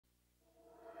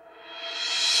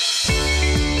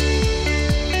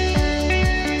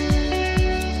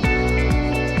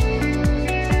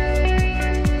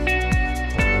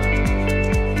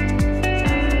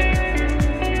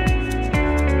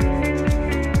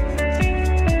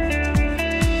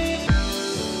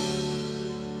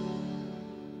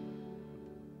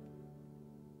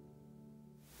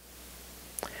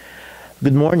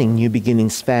Good morning, New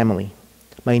Beginnings family.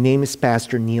 My name is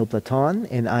Pastor Neil Platon,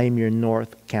 and I am your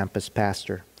North Campus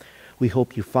pastor. We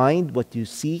hope you find what you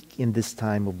seek in this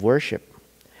time of worship.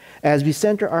 As we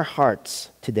center our hearts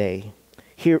today,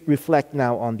 reflect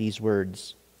now on these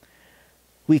words.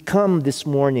 We come this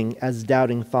morning as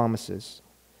doubting Thomases,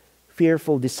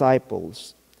 fearful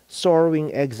disciples,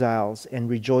 sorrowing exiles, and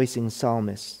rejoicing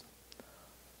psalmists.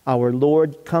 Our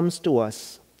Lord comes to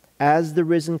us as the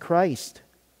risen Christ,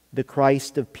 the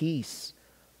Christ of peace,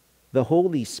 the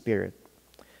Holy Spirit,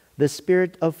 the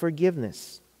Spirit of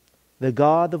forgiveness, the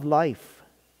God of life,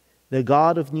 the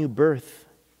God of new birth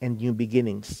and new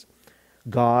beginnings.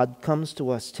 God comes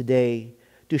to us today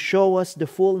to show us the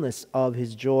fullness of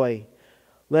His joy.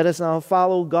 Let us now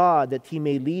follow God that He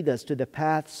may lead us to the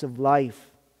paths of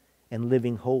life and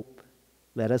living hope.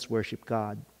 Let us worship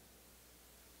God.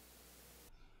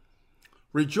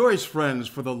 Rejoice, friends,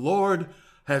 for the Lord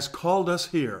has called us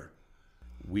here.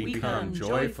 We come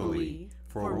joyfully,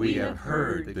 for we have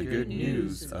heard the good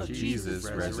news of Jesus'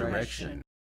 resurrection.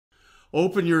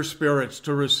 Open your spirits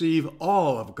to receive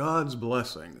all of God's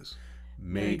blessings.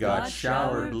 May God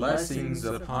shower blessings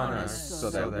upon us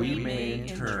so that we may in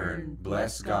turn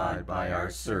bless God by our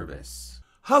service.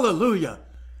 Hallelujah!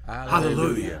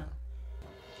 Hallelujah!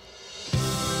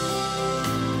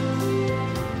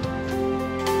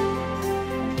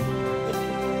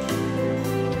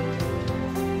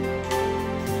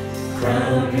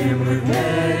 Crown Him with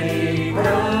many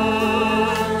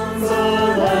crowns, the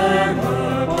Lamb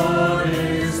upon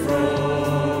His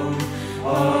throne.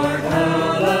 Hark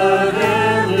how the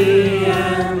heavenly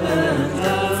anthem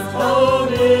sounds, all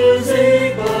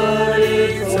music but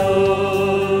its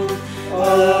own.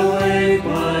 Awake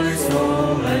my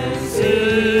soul and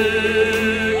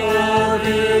sing of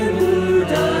Him who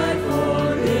died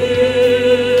for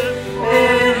me,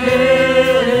 and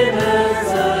hail Him as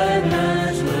thy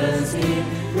matchless King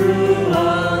through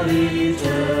all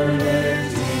eternity.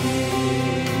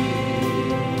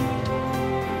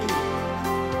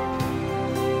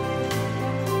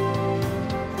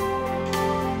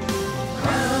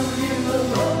 Crown Him the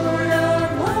Lord of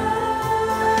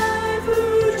life, who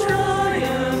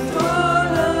triumphed o'er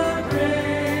the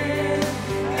grave,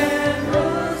 and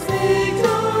rose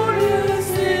victorious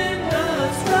in the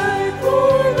strife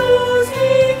for those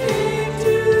He came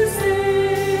to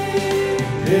save.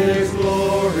 His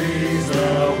glories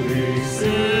now we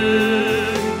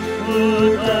sing, who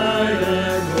died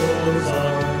and rose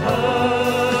on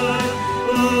high,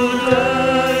 who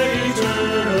died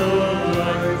eternal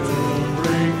life to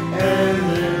bring, and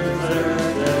lives there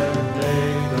that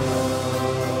they die.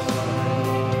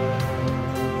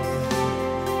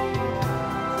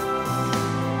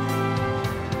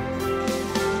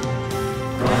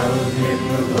 Crown Him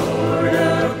the Lord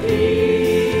of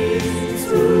peace,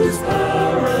 whose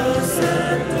power a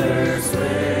scepter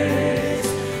sways.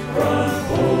 From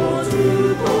pole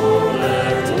to pole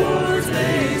and towards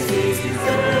may cease,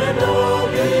 and all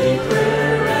in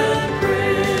prayer and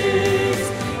praise.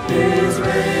 His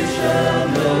reign shall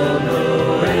know no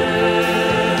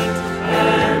end,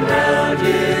 and round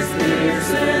His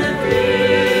fierce and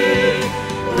free,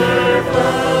 their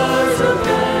flowers of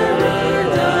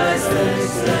paradise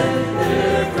extend,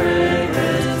 their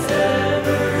fragrance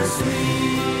ever sweet.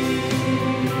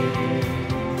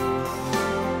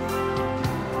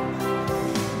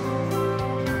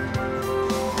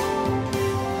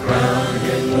 Crown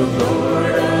Him the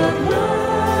Lord of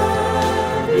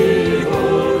love,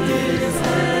 behold His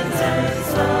hands and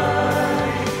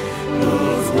side,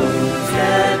 whose wounds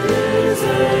and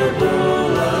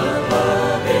visible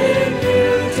above in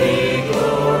beauty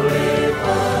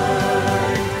glorified.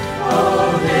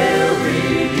 All hail,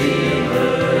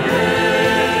 Redeemer,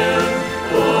 hail,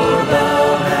 for Thou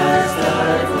hast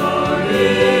died for me.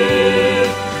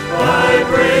 Thy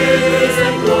praise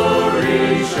and glory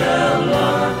shall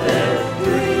not end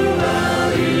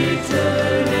throughout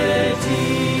eternity.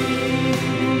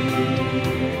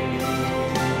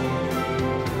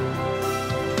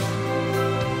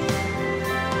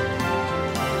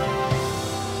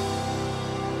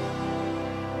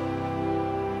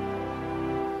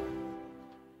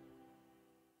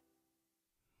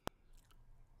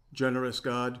 Generous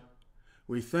God,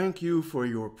 we thank You for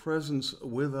Your presence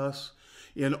with us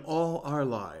in all our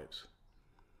lives.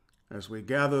 As we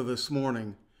gather this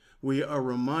morning, we are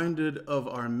reminded of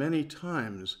our many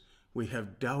times we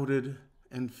have doubted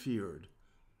and feared.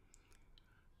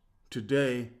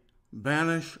 Today,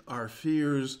 banish our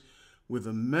fears with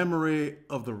the memory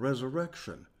of the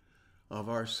resurrection of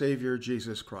our Savior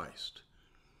Jesus Christ.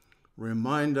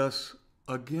 Remind us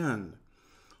again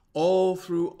all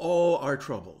through all our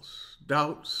troubles,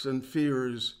 doubts, and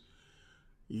fears,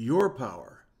 your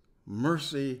power,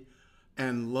 mercy,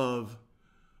 and love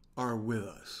are with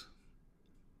us.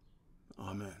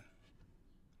 Amen.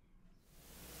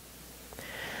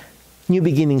 New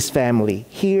Beginnings family,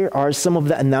 here are some of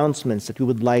the announcements that we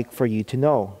would like for you to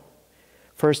know.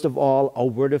 First of all, a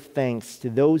word of thanks to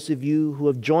those of you who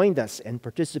have joined us and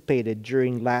participated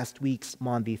during last week's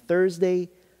Maundy Thursday,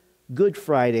 Good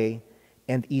Friday,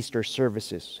 and Easter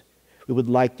services. We would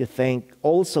like to thank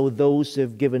also those who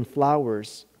have given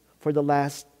flowers for the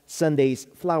last Sunday's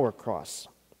flower cross.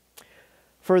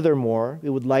 Furthermore, we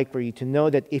would like for you to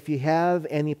know that if you have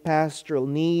any pastoral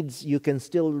needs, you can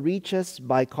still reach us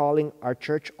by calling our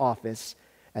church office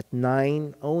at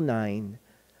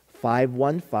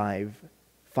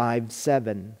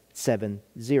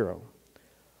 909-515-5770.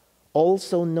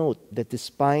 Also note that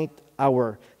despite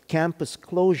our campus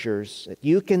closures, that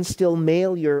you can still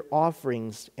mail your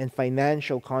offerings and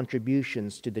financial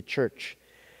contributions to the church.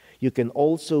 You can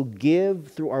also give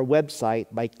through our website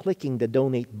by clicking the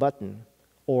donate button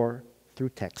or through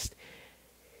text.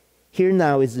 Here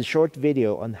now is the short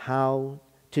video on how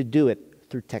to do it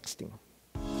through texting.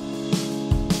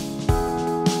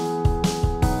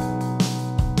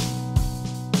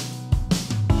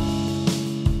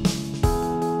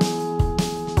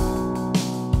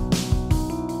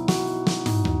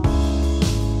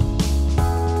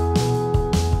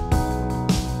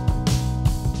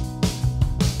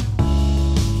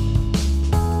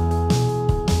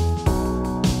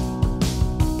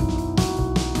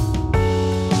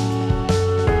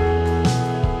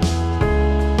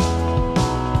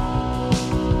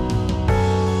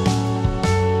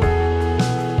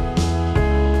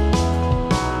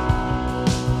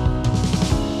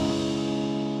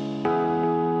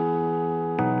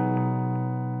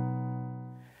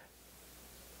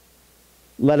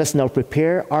 Let us now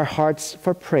prepare our hearts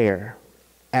for prayer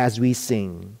as we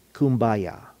sing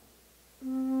Kumbaya.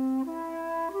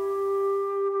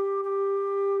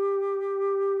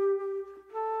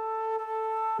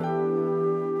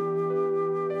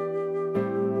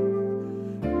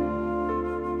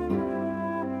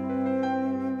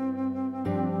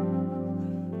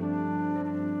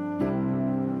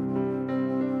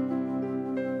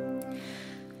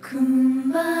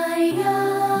 Kumbaya,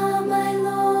 my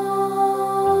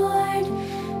Lord,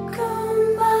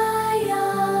 Kumbaya,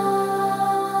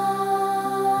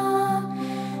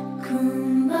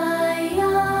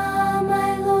 Kumbaya,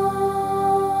 my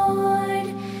Lord,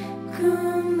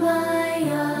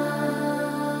 Kumbaya,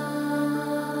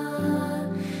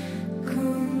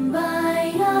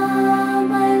 Kumbaya,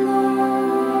 my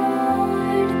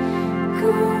Lord,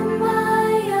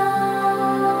 Kumbaya.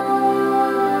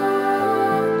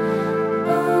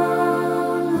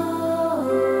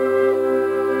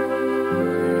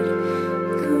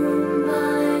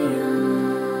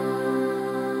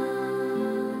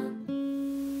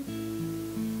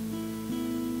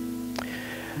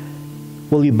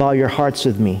 Will you bow your hearts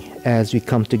with me as we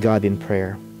come to God in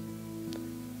prayer?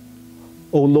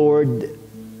 O Lord,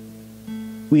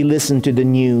 we listen to the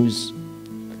news,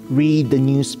 read the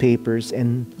newspapers,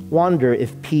 and wonder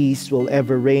if peace will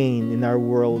ever reign in our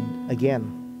world again.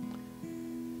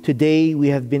 Today, we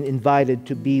have been invited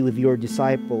to be with your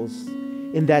disciples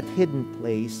in that hidden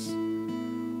place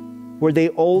where they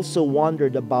also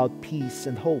wondered about peace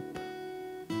and hope.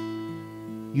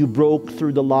 You broke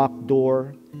through the locked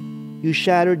door, you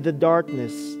shattered the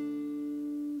darkness,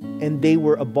 and they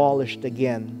were abolished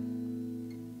again.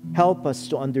 Help us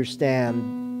to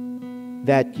understand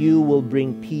that you will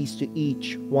bring peace to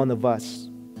each one of us.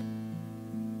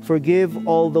 Forgive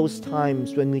all those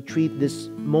times when we treat this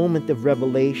moment of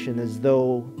revelation as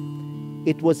though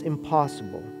it was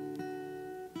impossible.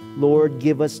 Lord,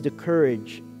 give us the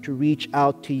courage to reach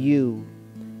out to you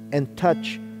and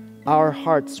touch our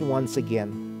hearts once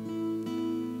again.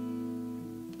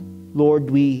 Lord,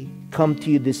 we come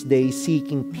to you this day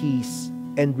seeking peace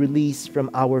and release from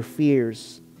our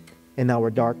fears and our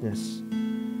darkness.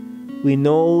 We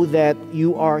know that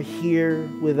you are here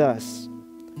with us,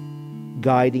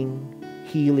 guiding,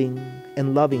 healing,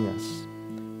 and loving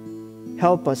us.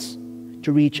 Help us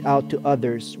to reach out to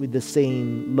others with the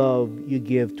same love you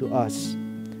give to us.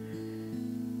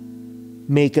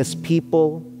 Make us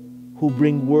people who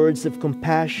bring words of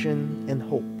compassion and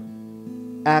hope,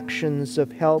 actions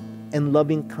of help and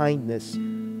loving kindness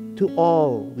to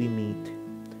all we meet.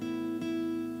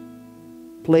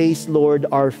 Place, Lord,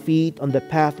 our feet on the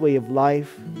pathway of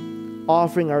life,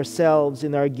 offering ourselves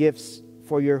and our gifts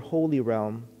for your holy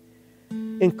realm.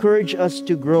 Encourage us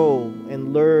to grow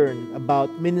and learn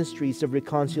about ministries of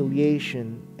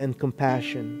reconciliation and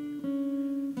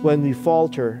compassion. When we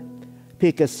falter,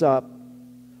 pick us up.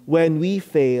 When we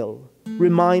fail,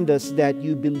 remind us that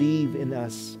you believe in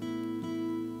us.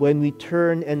 When we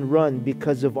turn and run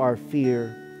because of our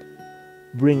fear,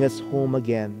 bring us home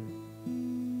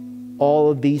again.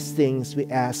 All of these things we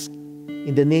ask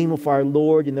in the name of our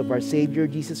Lord and of our Savior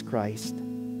Jesus Christ.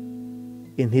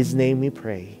 In His name we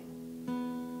pray.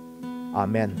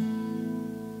 Amen.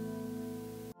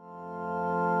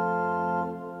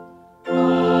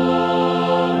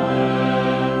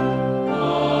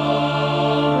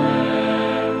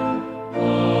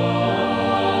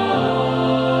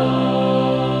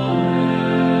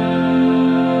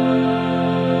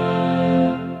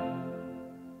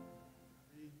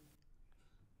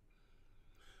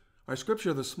 Our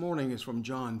scripture this morning is from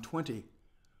John 20,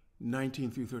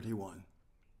 19 through 31.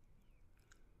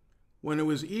 When it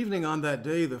was evening on that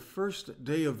day, the first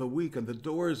day of the week, and the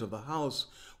doors of the house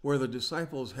where the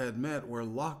disciples had met were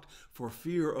locked for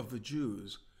fear of the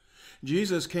Jews,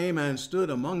 Jesus came and stood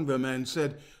among them and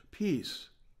said, "Peace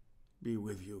be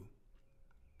with you."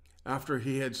 After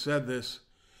he had said this,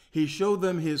 he showed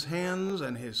them his hands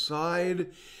and his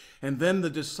side, and then the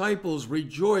disciples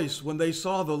rejoiced when they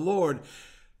saw the Lord.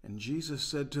 And Jesus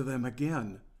said to them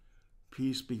again,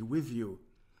 "Peace be with you.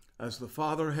 As the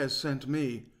Father has sent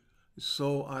me,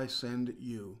 so I send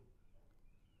you."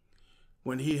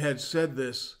 When he had said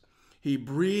this, he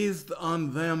breathed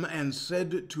on them and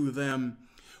said to them,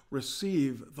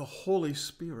 "Receive the Holy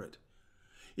Spirit.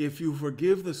 If you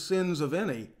forgive the sins of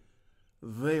any,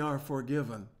 they are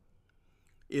forgiven.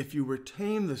 If you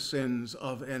retain the sins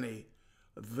of any,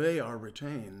 they are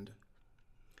retained."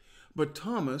 But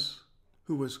Thomas,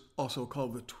 who was also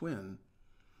called the twin,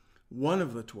 one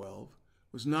of the 12,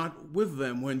 was not with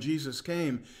them when Jesus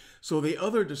came. So the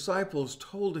other disciples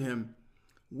told him,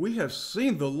 "We have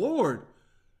seen the Lord."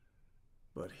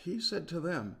 But he said to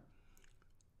them,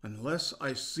 "Unless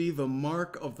I see the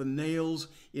mark of the nails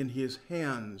in his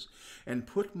hands, and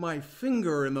put my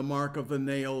finger in the mark of the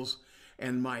nails,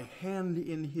 and my hand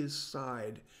in his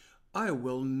side, I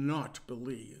will not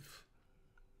believe."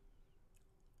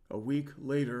 A week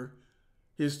later,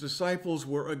 his disciples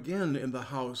were again in the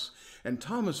house, and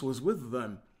Thomas was with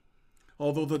them.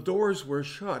 Although the doors were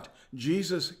shut,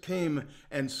 Jesus came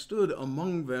and stood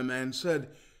among them and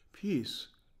said, "Peace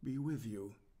be with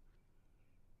you."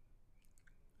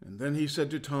 And then he said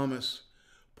to Thomas,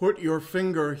 "Put your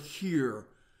finger here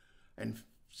and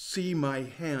see my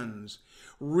hands.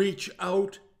 Reach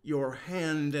out your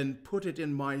hand and put it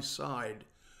in my side.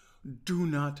 Do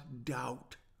not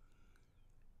doubt.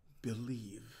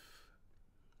 Believe."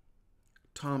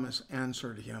 Thomas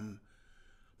answered him,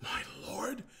 "My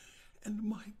Lord and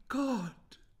my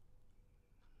God."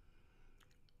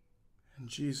 And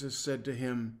Jesus said to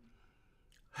him,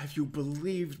 "Have you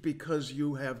believed because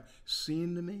you have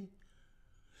seen me?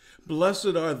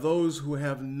 Blessed are those who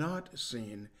have not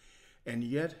seen and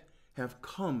yet have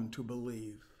come to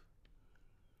believe."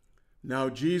 Now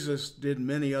Jesus did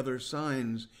many other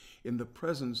signs in the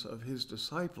presence of his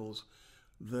disciples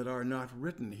that are not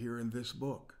written here in this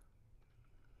book.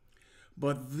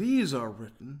 But these are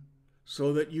written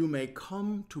so that you may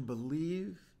come to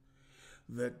believe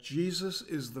that Jesus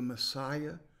is the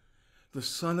Messiah, the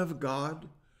Son of God,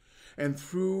 and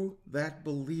through that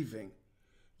believing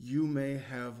you may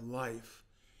have life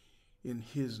in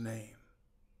his name.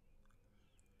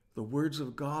 The words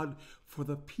of God for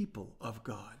the people of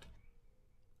God.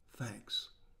 Thanks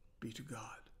be to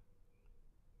God.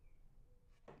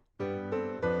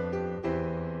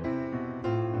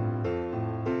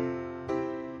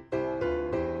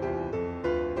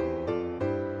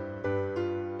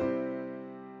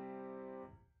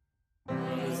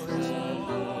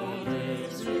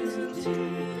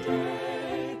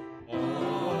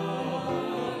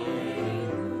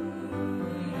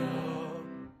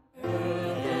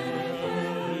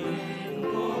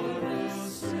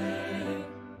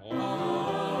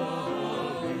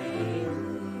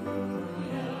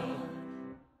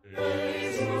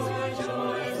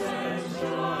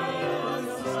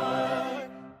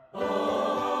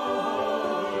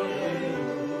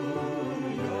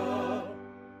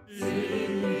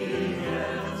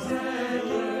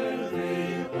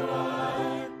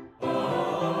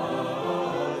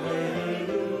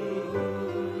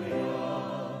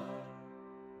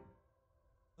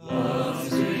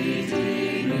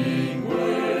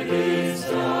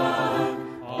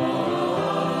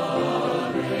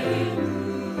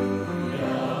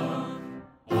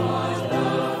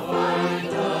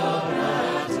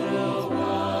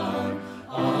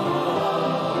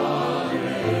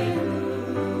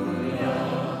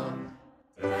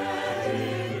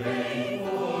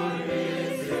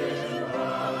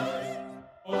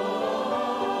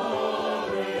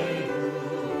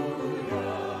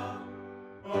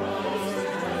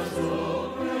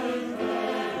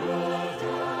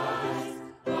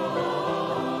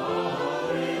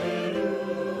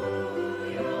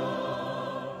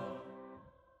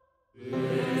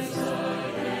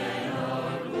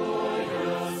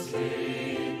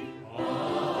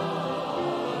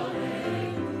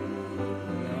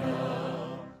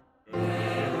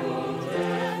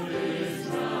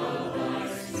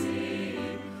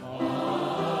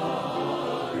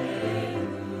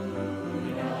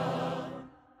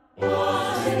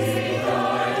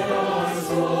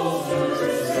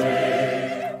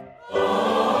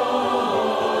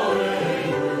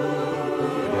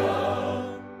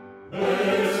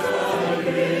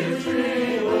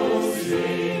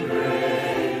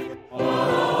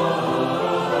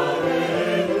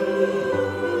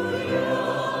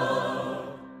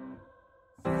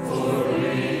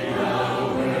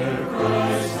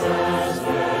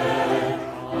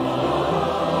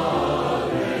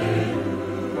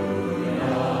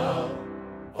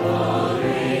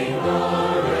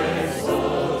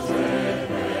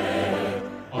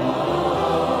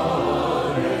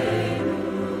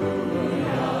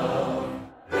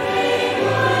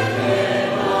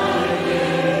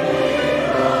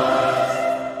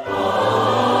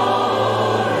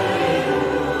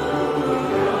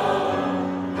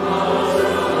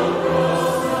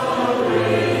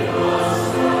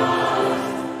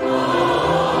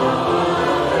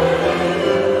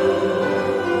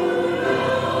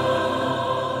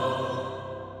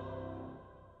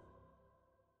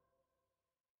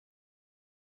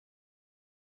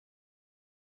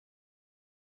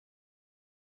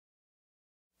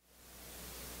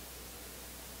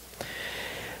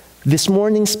 This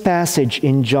morning's passage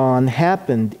in John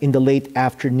happened in the late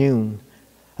afternoon.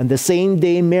 On the same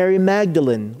day, Mary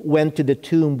Magdalene went to the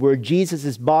tomb where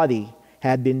Jesus' body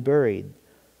had been buried,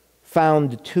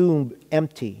 found the tomb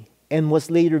empty, and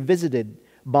was later visited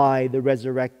by the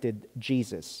resurrected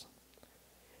Jesus.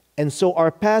 And so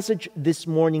our passage this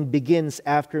morning begins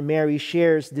after Mary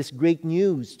shares this great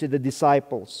news to the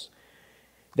disciples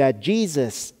that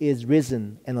Jesus is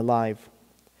risen and alive.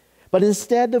 But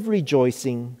instead of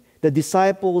rejoicing, the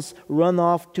disciples run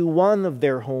off to one of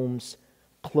their homes,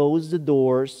 close the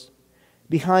doors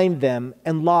behind them,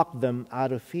 and lock them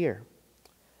out of fear.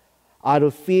 Out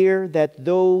of fear that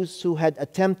those who had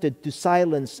attempted to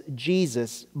silence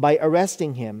Jesus by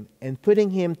arresting him and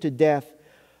putting him to death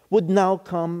would now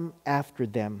come after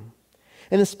them.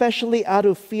 And especially out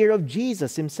of fear of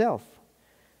Jesus himself.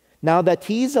 Now that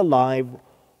he's alive,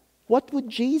 what would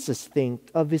Jesus think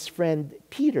of his friend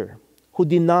Peter, who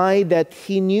denied that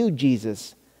he knew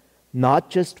Jesus, not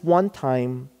just one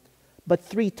time, but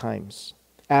 3 times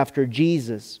after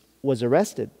Jesus was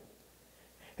arrested?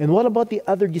 And what about the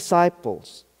other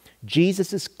disciples,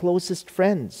 Jesus' closest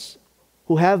friends,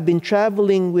 who have been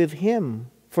traveling with him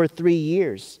for 3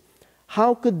 years?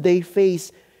 How could they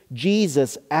face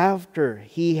Jesus after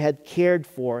he had cared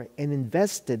for and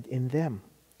invested in them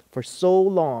for so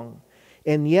long?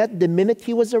 And yet, the minute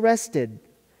he was arrested,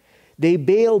 they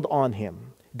bailed on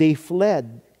him. They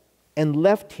fled and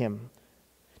left him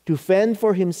to fend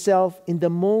for himself in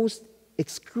the most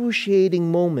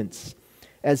excruciating moments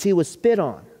as he was spit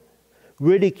on,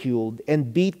 ridiculed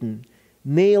and beaten,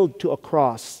 nailed to a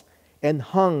cross, and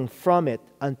hung from it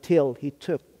until he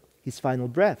took his final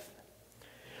breath.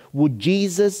 Would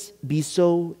Jesus be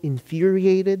so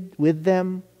infuriated with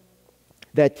them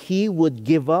that he would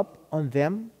give up on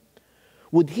them?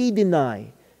 Would he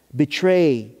deny,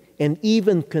 betray, and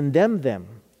even condemn them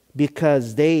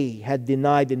because they had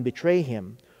denied and betrayed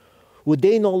him? Would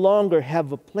they no longer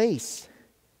have a place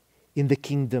in the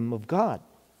kingdom of God?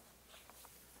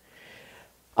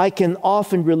 I can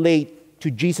often relate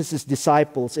to Jesus'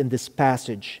 disciples in this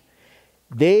passage.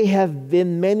 They have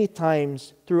been many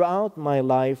times throughout my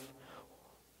life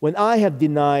when I have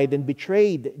denied and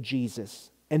betrayed Jesus.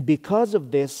 And because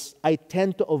of this, I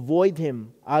tend to avoid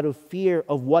him out of fear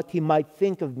of what he might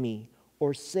think of me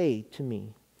or say to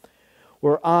me.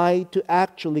 Were I to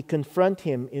actually confront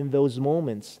him in those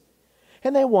moments.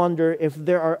 And I wonder if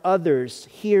there are others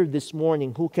here this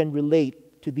morning who can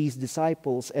relate to these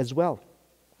disciples as well.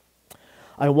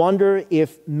 I wonder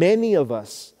if many of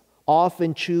us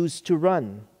often choose to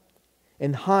run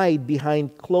and hide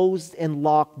behind closed and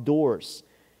locked doors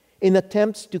in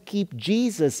attempts to keep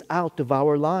Jesus out of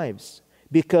our lives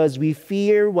because we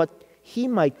fear what he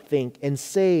might think and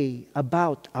say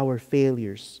about our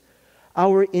failures,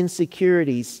 our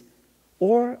insecurities,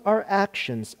 or our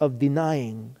actions of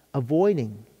denying,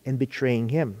 avoiding, and betraying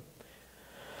him.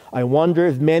 I wonder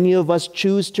if many of us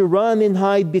choose to run and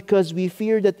hide because we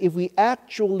fear that if we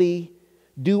actually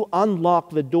do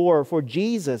unlock the door for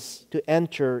Jesus to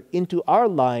enter into our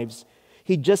lives,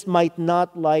 he just might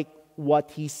not like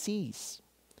what he sees.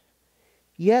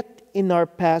 Yet in our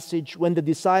passage, when the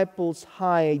disciples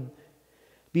hide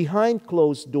behind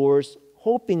closed doors,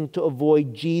 hoping to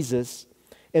avoid Jesus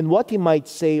and what he might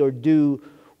say or do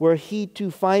were he to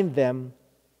find them,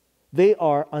 they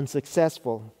are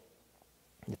unsuccessful.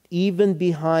 Even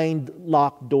behind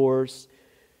locked doors,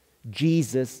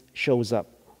 Jesus shows up.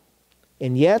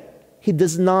 And yet, he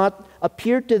does not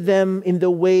appear to them in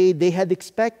the way they had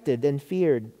expected and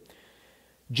feared.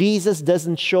 Jesus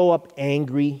doesn't show up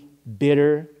angry,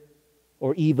 bitter,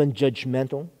 or even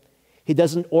judgmental. He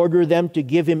doesn't order them to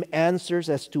give him answers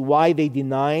as to why they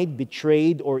denied,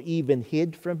 betrayed, or even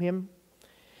hid from him.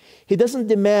 He doesn't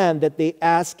demand that they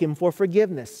ask him for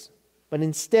forgiveness, but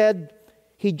instead,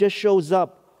 he just shows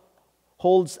up,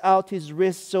 holds out his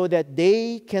wrist so that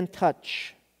they can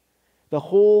touch the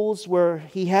holes where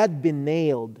he had been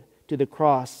nailed to the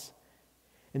cross,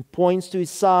 and points to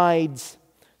his sides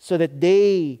so that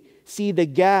they see the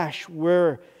gash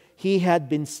where he had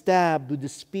been stabbed with the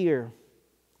spear.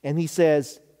 And he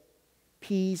says,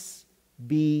 "Peace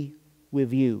be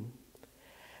with you.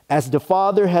 As the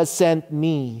Father has sent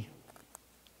me,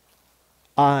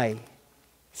 I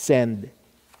send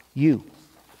you."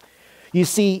 You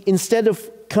see, instead of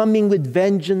coming with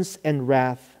vengeance and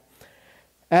wrath,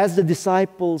 as the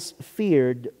disciples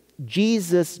feared,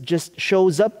 Jesus just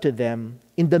shows up to them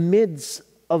in the midst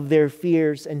of their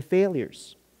fears and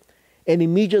failures, and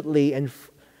immediately and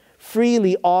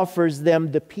freely offers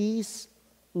them the peace,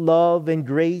 love, and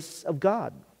grace of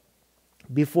God.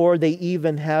 before they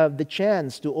even have the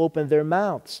chance to open their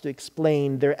mouths to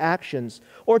explain their actions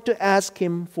or to ask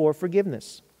Him for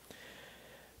forgiveness.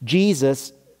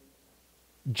 Jesus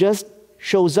just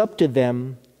shows up to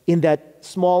them in that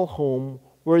small home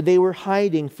where they were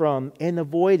hiding from and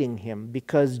avoiding Him,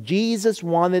 because Jesus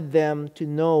wanted them to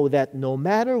know that no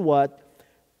matter what,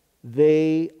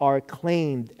 they are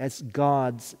claimed as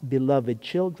God's beloved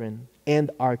children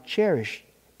and are cherished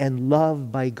and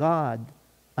loved by God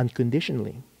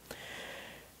unconditionally.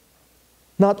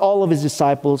 Not all of His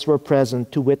disciples were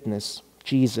present to witness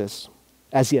Jesus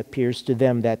as He appears to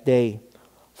them that day.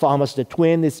 Thomas the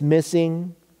twin is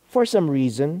missing for some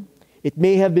reason. It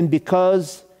may have been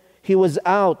because he was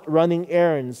out running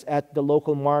errands at the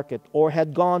local market, or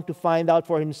had gone to find out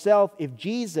for himself if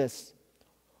Jesus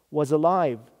was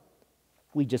alive.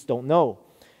 We just don't know.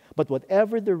 But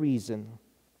whatever the reason,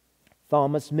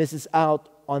 Thomas misses out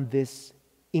on this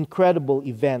incredible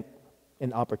event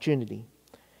and opportunity.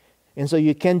 And so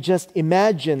you can just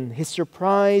imagine his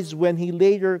surprise when he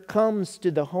later comes to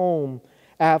the home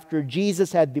after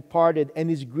Jesus had departed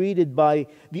and is greeted by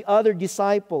the other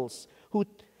disciples, who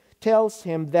tells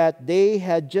him that they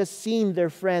had just seen their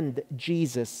friend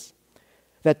Jesus,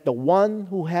 that the one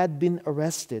who had been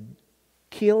arrested,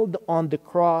 killed on the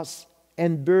cross,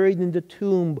 and buried in the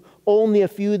tomb only a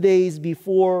few days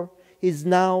before is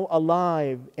now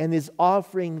alive and is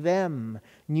offering them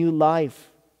new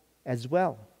life as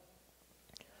well.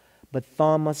 But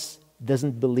Thomas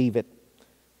doesn't believe it.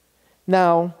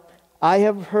 Now, I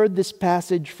have heard this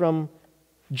passage from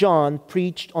John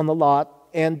preached on a lot,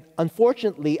 and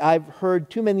unfortunately, I've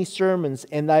heard too many sermons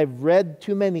and I've read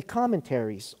too many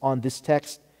commentaries on this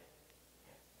text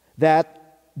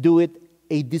that do it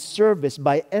a disservice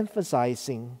by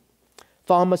emphasizing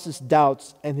Thomas's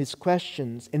doubts and his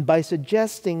questions, and by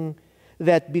suggesting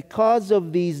that because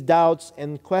of these doubts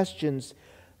and questions,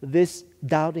 this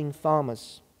doubting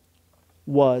Thomas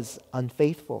was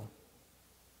unfaithful.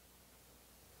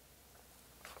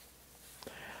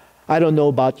 I don't know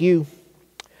about you,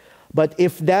 but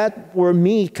if that were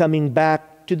me coming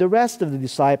back to the rest of the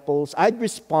disciples, I'd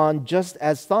respond just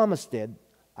as Thomas did.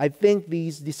 I think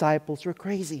these disciples were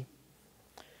crazy.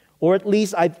 Or at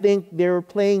least I think they were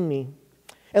playing me.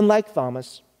 And like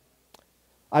Thomas,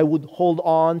 I would hold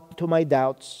on to my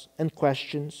doubts and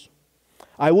questions.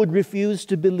 I would refuse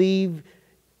to believe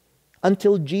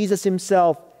until Jesus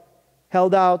Himself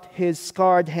held out His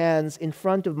scarred hands in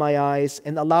front of my eyes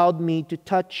and allowed me to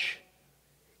touch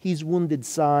His wounded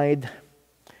side.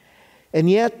 And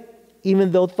yet,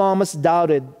 even though Thomas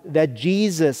doubted that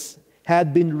Jesus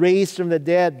had been raised from the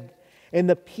dead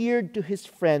and appeared to his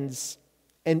friends,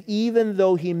 and even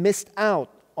though he missed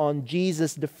out on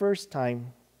Jesus the first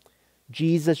time,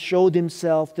 Jesus showed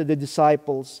Himself to the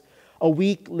disciples. A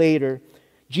week later,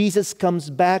 Jesus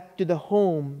comes back to the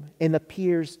home and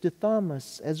appears to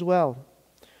Thomas as well.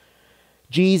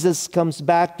 Jesus comes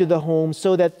back to the home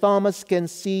so that Thomas can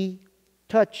see,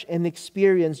 touch, and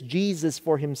experience Jesus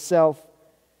for himself.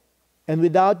 And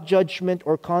without judgment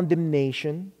or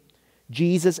condemnation,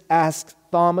 Jesus asks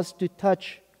Thomas to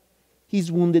touch his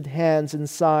wounded hands and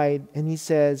side, and He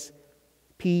says,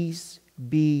 "Peace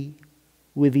be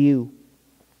with you."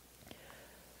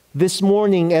 This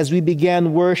morning, as we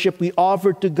began worship, we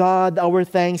offered to God our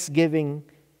thanksgiving.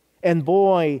 And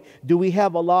boy, do we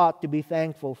have a lot to be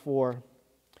thankful for.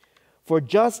 For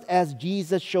just as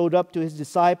Jesus showed up to His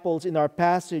disciples in our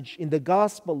passage in the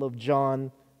Gospel of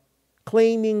John,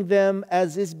 claiming them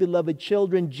as His beloved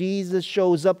children, Jesus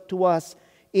shows up to us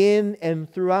in and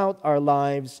throughout our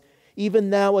lives, even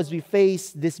now as we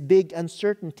face this big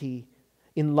uncertainty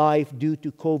in life due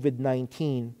to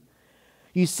COVID-19.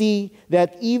 You see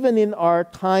that even in our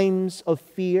times of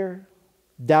fear,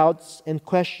 doubts, and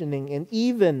questioning, and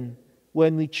even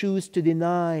when we choose to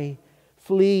deny,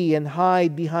 flee, and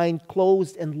hide behind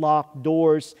closed and locked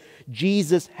doors,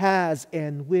 Jesus has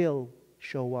and will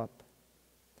show up.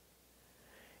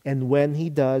 And when He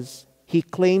does, He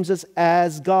claims us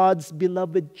as God's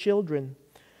beloved children,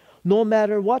 no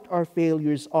matter what our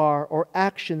failures are or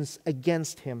actions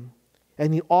against Him.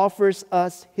 And He offers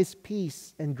us His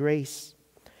peace and grace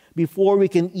before we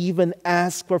can even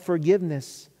ask for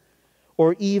forgiveness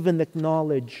or even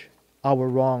acknowledge our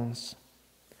wrongs.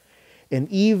 And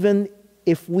even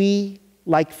if we,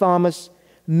 like Thomas,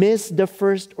 miss the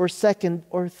first or second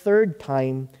or third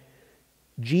time,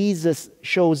 Jesus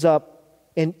shows up.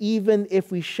 And even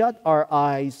if we shut our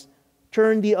eyes,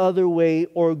 turn the other way,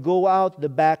 or go out the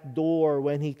back door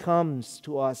when He comes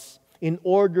to us in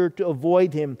order to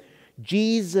avoid Him,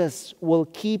 Jesus will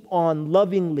keep on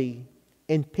lovingly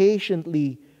and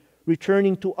patiently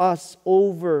returning to us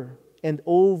over and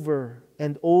over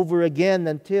and over again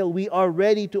until we are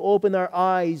ready to open our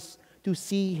eyes to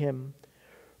see Him,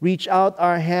 reach out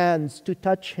our hands to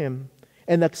touch Him,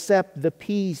 and accept the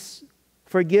peace,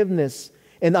 forgiveness,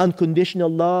 and unconditional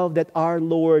love that our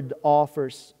Lord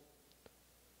offers.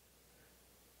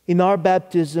 In our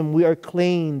baptism, we are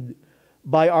claimed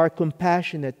by our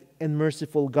compassionate and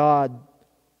merciful God,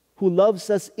 who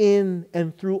loves us in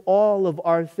and through all of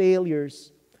our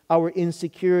failures, our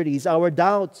insecurities, our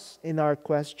doubts, and our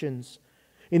questions.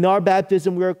 In our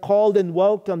baptism, we are called and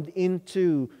welcomed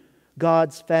into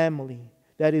God's family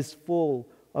that is full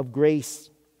of grace.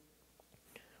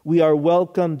 We are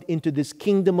welcomed into this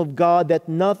kingdom of God that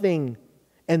nothing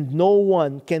and no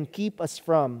one can keep us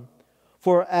from.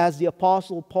 For as the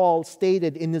Apostle Paul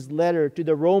stated in his letter to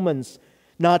the Romans,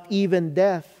 not even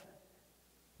death,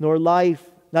 nor life,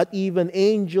 not even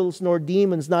angels nor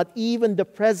demons, not even the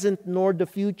present nor the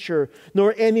future,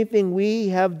 nor anything we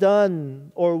have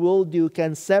done or will do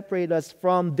can separate us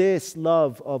from this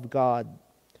love of God.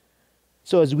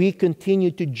 So as we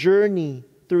continue to journey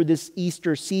through this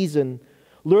Easter season,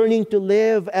 learning to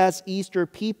live as Easter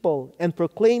people and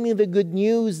proclaiming the good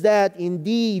news that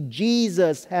indeed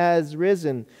Jesus has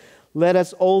risen, let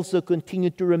us also continue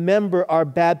to remember our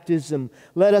baptism.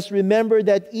 Let us remember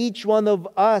that each one of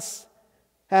us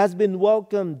has been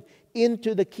welcomed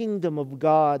into the kingdom of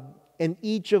God, and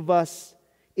each of us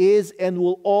is and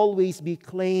will always be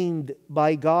claimed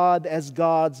by God as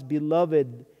God's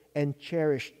beloved and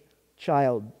cherished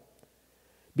child.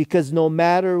 Because no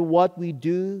matter what we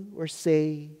do or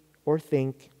say or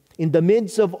think, in the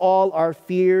midst of all our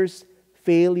fears,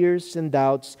 failures, and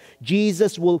doubts,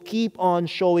 Jesus will keep on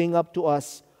showing up to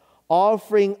us,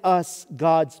 offering us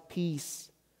God's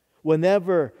peace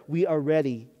whenever we are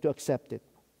ready to accept it.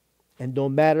 And no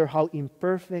matter how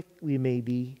imperfect we may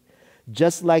be,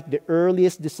 just like the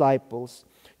earliest disciples,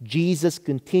 Jesus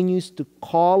continues to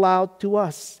call out to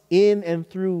us in and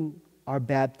through our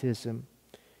baptism.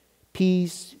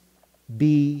 Peace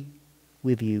be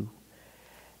with you.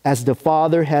 As the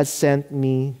Father has sent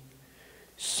me,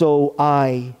 so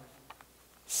I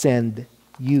send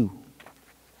you.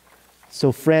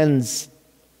 So friends,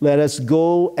 let us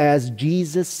go as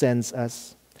Jesus sends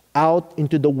us, out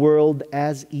into the world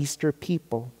as Easter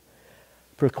people,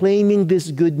 proclaiming this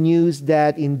good news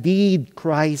that indeed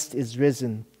Christ is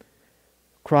risen.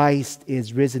 Christ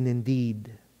is risen indeed.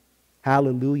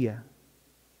 Hallelujah.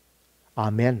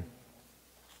 Amen.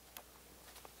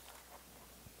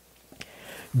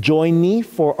 Join me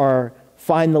for our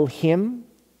final hymn,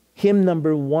 hymn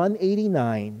number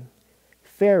 189,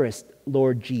 Fairest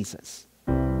Lord Jesus.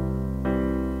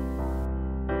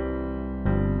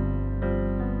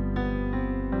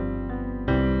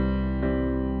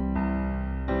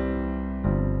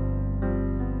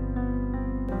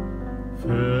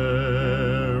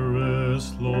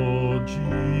 Fairest Lord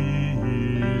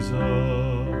Jesus,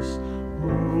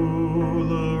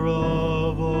 ruler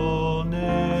of all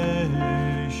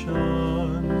nations,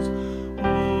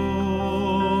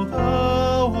 O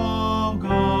thou of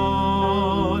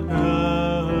God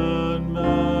and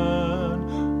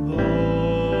man,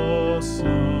 the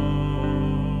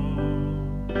Son,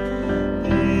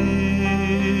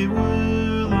 thee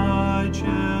will I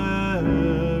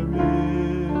cherish,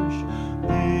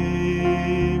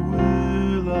 thee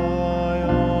will I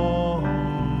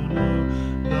honor,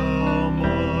 thou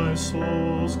my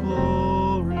soul's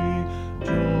glory,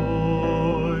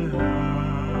 joy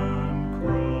and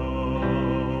crown.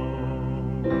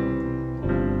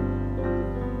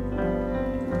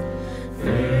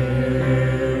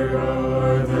 Fair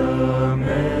are the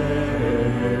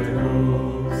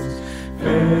meadows,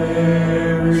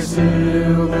 fair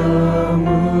still the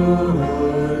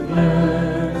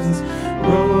woodlands,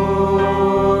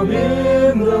 roam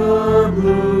in the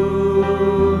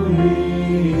blooming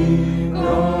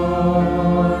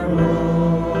garb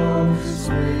of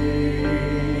spring.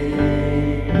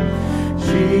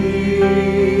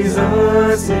 Jesus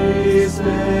is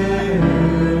fairer,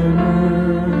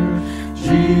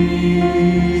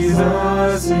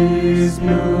 Jesus is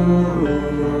purer,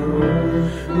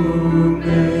 who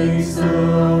makes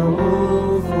the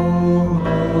woeful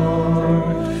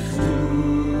heart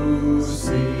to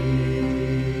see.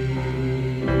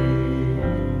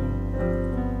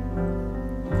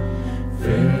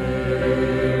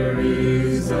 Fair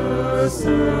is the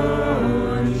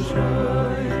sunshine,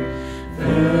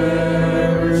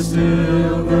 fair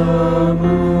still the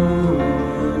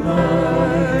moonlight,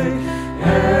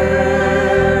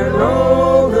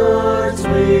 herald the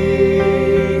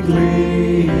twinkling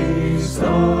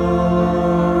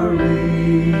starry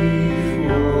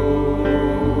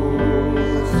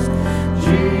host.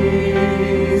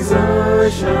 Jesus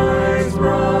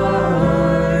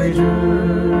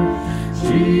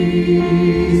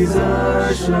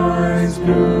Jesus shines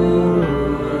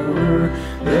purer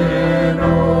than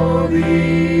all the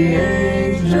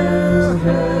angels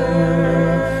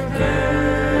heaven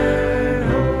can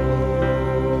host.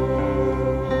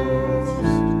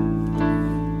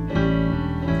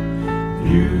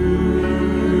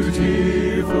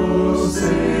 Beautiful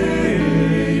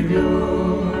Savior,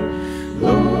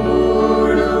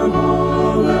 Lord of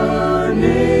all the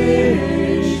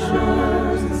nations,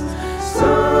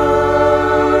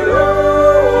 Son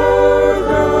of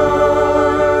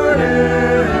God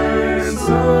and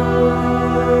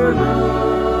Son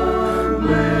of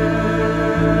Man,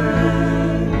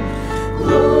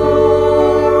 glory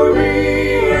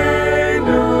and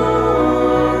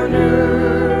honor,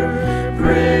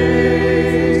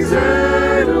 praise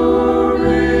and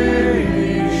adoration,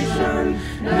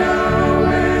 now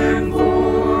and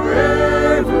forevermore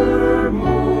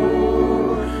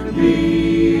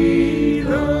be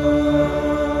thine,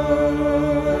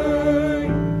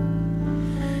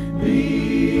 be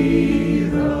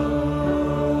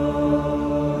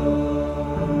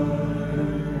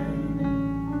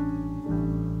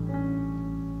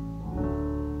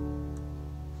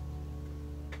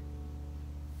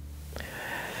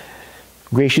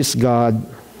Gracious God,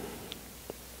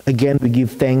 again we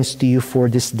give thanks to you for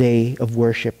this day of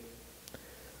worship,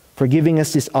 for giving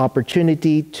us this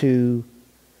opportunity to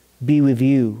be with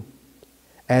you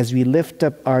as we lift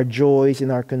up our joys and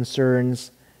our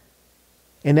concerns,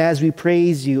 and as we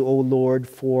praise you, O Lord,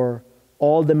 for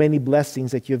all the many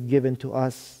blessings that you have given to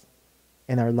us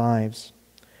in our lives.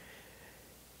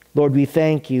 Lord, we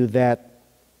thank you that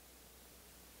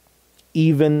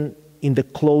even in the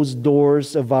closed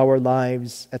doors of our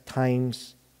lives, at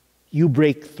times, you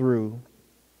break through.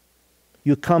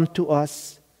 You come to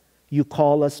us, you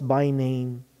call us by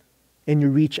name, and you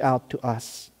reach out to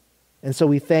us. And so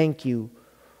we thank you.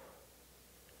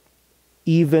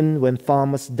 Even when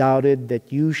Thomas doubted,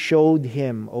 that you showed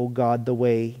him, O God, the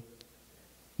way.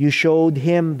 You showed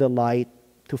him the light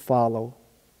to follow.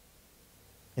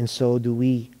 And so do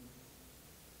we.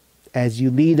 As you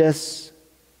lead us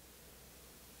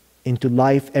into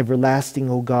life everlasting,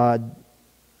 O God,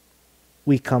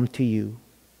 we come to you.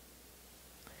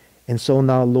 And so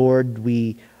now, Lord,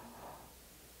 we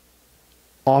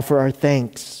offer our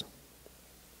thanks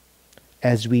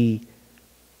as we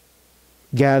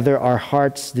gather our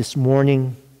hearts this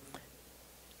morning.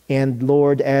 And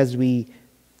Lord, as we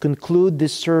conclude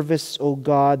this service, O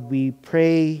God, we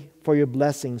pray for your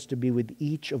blessings to be with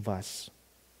each of us.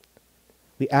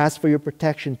 We ask for your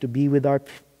protection to be with our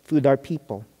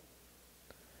people.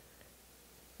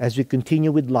 As we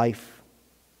continue with life,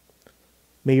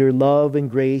 may your love and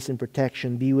grace and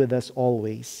protection be with us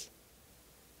always.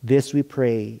 This we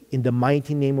pray in the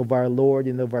mighty name of our Lord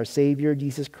and of our Savior,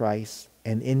 Jesus Christ,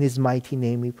 and in his mighty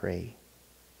name we pray.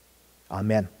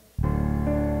 Amen.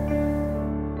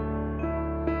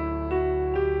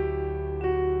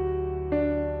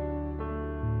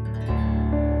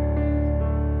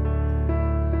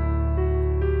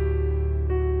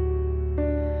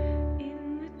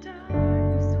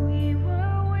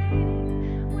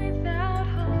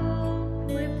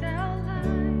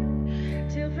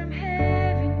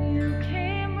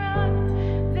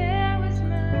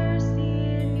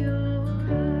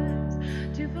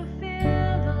 To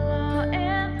fulfill the law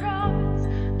and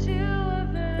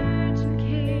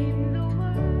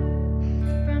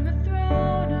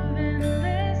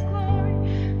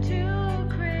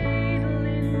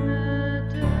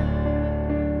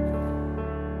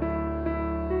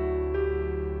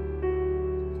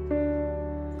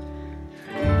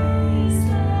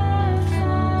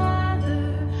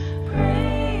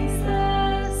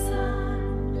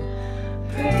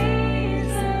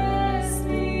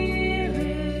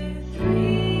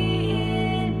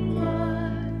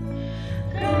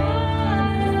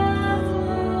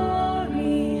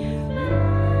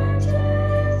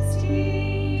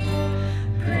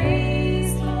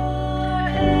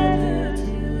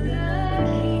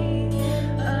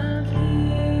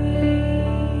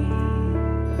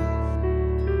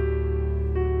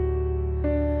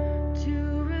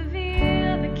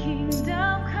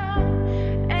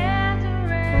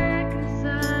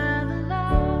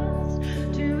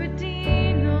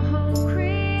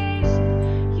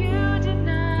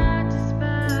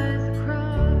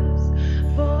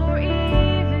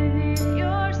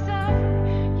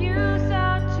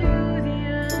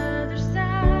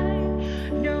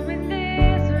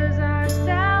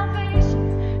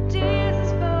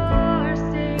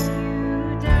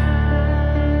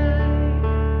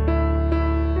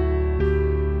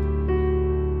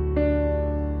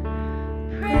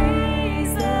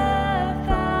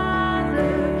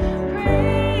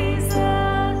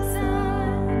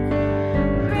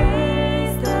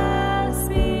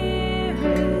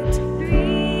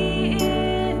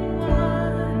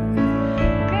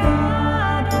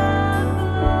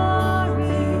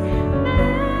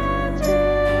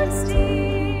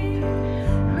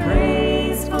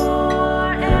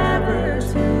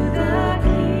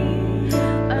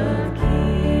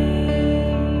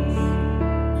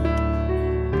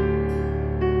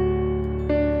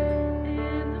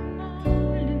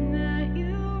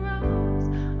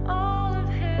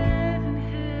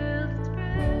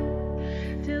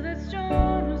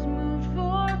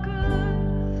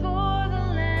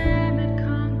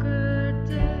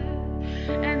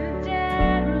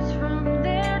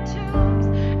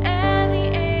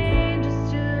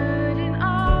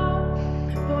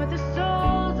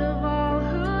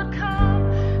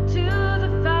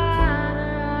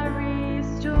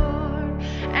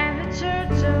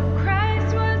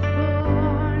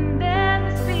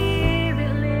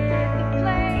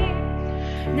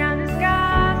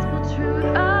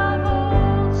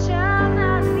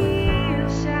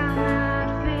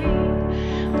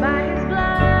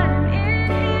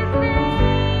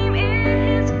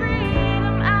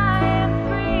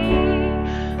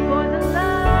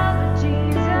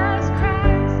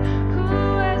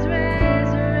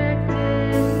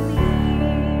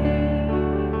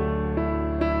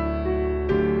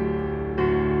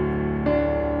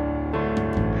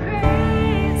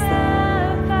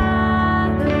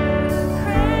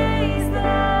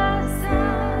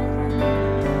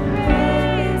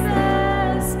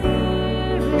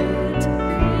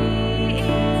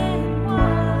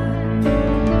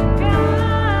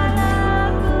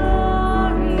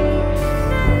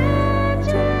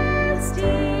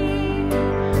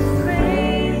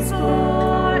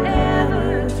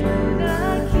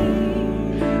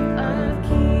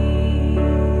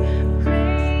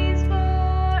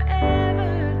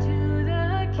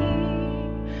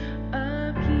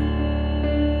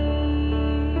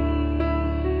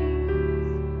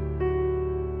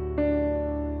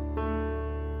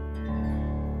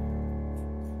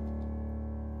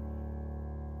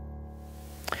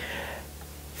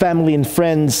Family and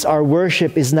friends, our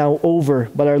worship is now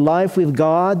over, but our life with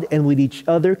God and with each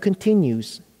other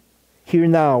continues. Hear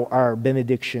now our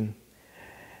benediction.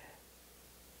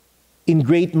 In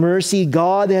great mercy,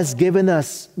 God has given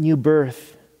us new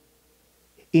birth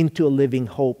into a living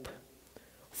hope.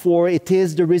 For it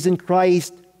is the risen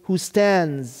Christ who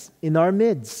stands in our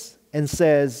midst and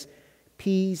says,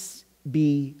 "Peace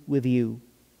be with you."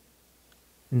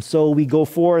 And so we go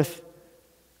forth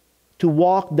to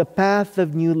walk the path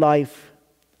of new life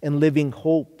and living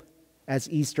hope as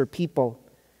Easter people.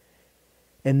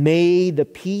 And may the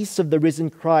peace of the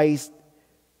risen Christ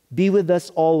be with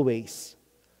us always.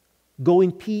 Go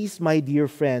in peace, my dear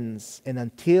friends, and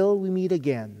until we meet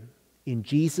again, in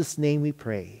Jesus' name we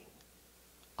pray.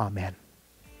 Amen.